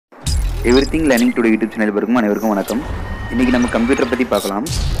Everything learning today YouTube channel அனைவருக்கும் வணக்கம். இன்றைக்கி நம்ம கம்ப்யூட்டரை பற்றி பார்க்கலாம்.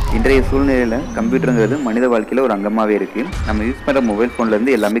 இன்றைய சூழ்நிலையில் கம்ப்யூட்டருங்கிறது மனித வாழ்க்கையில் ஒரு அங்கமாகவே இருக்குது. நம்ம யூஸ் பண்ணுற மொபைல்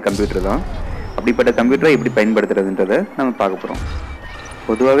ஃபோன்லேருந்து எல்லாமே கம்ப்யூட்டர் தான். அப்படிப்பட்ட கம்ப்யூட்டரை எப்படி பயன்படுத்துறதுன்றதை நம்ம பார்க்க போகிறோம்.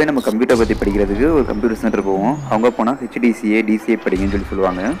 பொதுவாகவே நம்ம கம்ப்யூட்டரை பற்றி படிக்கிறதுக்கு ஒரு கம்ப்யூட்டர் சென்டர் போவோம். அவங்க போனால் DCA படிங்கன்னு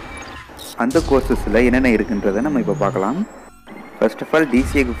சொல்லுவாங்க. அந்த கோர்சஸில் என்னென்ன இருக்குன்றதை நம்ம இப்போ பார்க்கலாம். First of all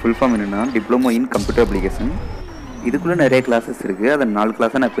DCAக்கு full form என்னென்னா டிப்ளமோ இன் கம்ப்யூட்டர் அப்ளிகேஷன். இதுக்குள்ளே நிறைய கிளாஸஸ் இருக்குது. அதை 4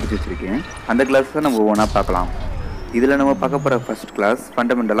 கிளாஸாக நான் பிரித்து வச்சுருக்கேன். அந்த கிளாஸை நம்ம ஒவ்வொன்றா பார்க்கலாம். இதில் நம்ம பார்க்க போகிற first class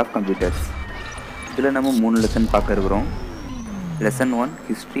fundamental of computers. இதில் நம்ம 3 லெசன் பார்க்க இருக்கிறோம். Lesson 1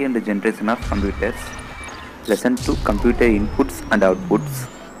 history and generation of computers. Lesson 2 computer inputs and outputs.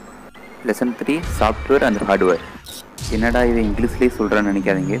 Lesson 3 software and hardware. என்னடா இதை இங்கிலீஷ்லேயே சொல்கிறேன்னு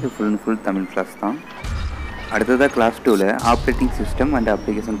நினைக்காதீங்க, இது full and full Tamil class தான். அடுத்ததாக கிளாஸ் 2ல் operating system and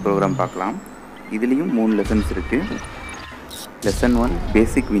application program பார்க்கலாம். இதுலேயும் 3 லெசன்ஸ் இருக்குது. லெசன் 1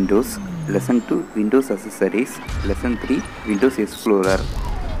 பேசிக் Windows, lesson 2 Windows அசசரிஸ், lesson 3 Windows explorer.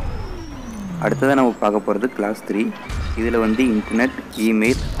 அடுத்ததாக நம்ம பார்க்க போகிறது கிளாஸ் 3. இதில் இன்டர்நெட்,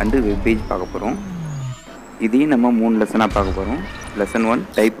 இமெயில் அண்டு வெப்பேஜ் பார்க்க போகிறோம். இதையும் நம்ம 3 லெசனாக பார்க்க போகிறோம். Lesson 1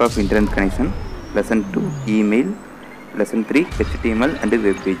 type of internet connection, lesson 2 email, lesson 3 HTML and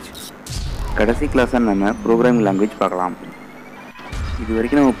webpage. கடைசி கிளாஸாக நம்ம ப்ரோக்ராமிங் லாங்குவேஜ் பார்க்கலாம். இது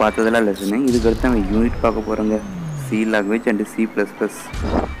வரைக்கும் நம்ம பார்த்ததெல்லாம் லெசனு. இதுக்கடுத்து நம்ம யூனிட் பார்க்க போகிறோங்க. C language and C++.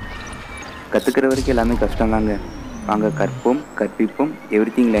 கற்றுக்கிற வரைக்கும் எல்லாமே கஷ்டம் தாங்க. வாங்க கற்போம், கற்பிப்போம்.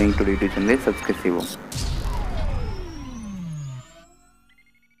 எவ்ரிதிங் லேர்னிங் டுடே யூடியூப் சேனலை சப்ஸ்கிரைப் செய்வோம்.